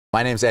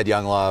My name's Ed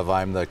Younglove.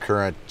 I'm the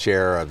current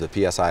chair of the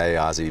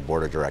PSIA-AASI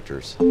Board of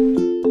Directors.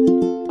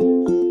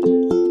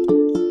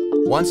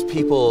 Once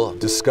people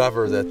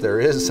discover that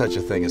there is such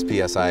a thing as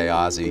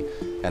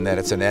PSIA-AASI and that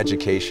it's an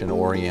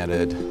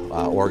education-oriented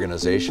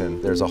organization,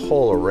 there's a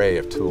whole array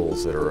of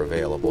tools that are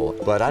available.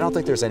 But I don't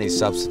think there's any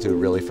substitute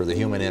really for the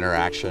human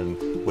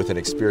interaction with an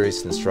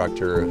experienced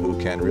instructor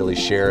who can really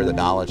share the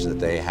knowledge that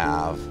they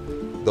have.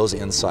 Those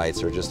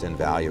insights are just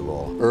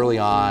invaluable. Early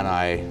on,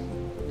 I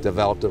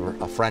developed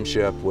a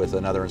friendship with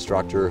another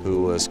instructor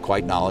who was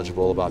quite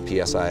knowledgeable about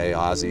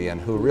PSIA-AASI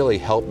and who really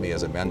helped me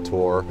as a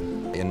mentor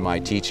in my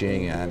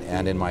teaching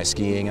and in my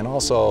skiing, and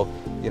also,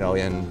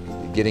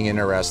 in getting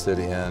interested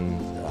in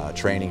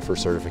training for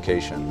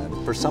certification.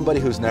 And for somebody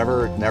who's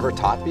never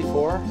taught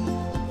before,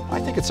 I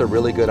think it's a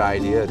really good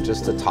idea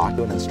just to talk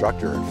to an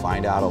instructor and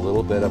find out a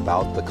little bit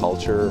about the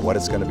culture, what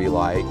it's going to be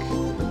like.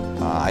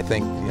 I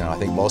think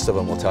most of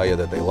them will tell you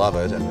that they love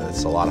it and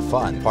it's a lot of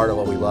fun. Part of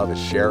what we love is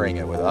sharing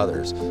it with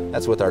others.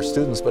 That's with our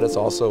students, but it's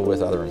also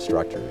with other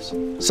instructors.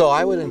 So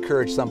I would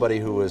encourage somebody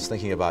who was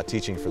thinking about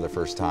teaching for the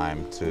first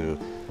time to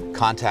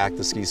contact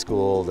the ski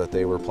school that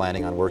they were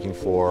planning on working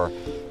for,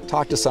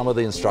 talk to some of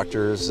the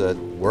instructors that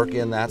work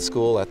in that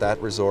school, at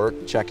that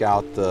resort, check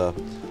out the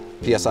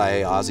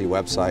PSIA-AASI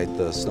website,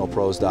 the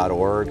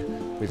snowpros.org.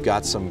 We've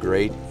got some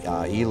great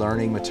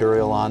e-learning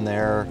material on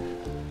there.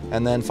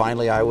 And then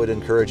finally, I would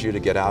encourage you to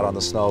get out on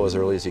the snow as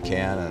early as you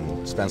can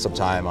and spend some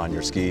time on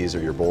your skis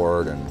or your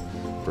board and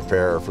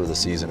prepare for the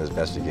season as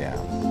best you can.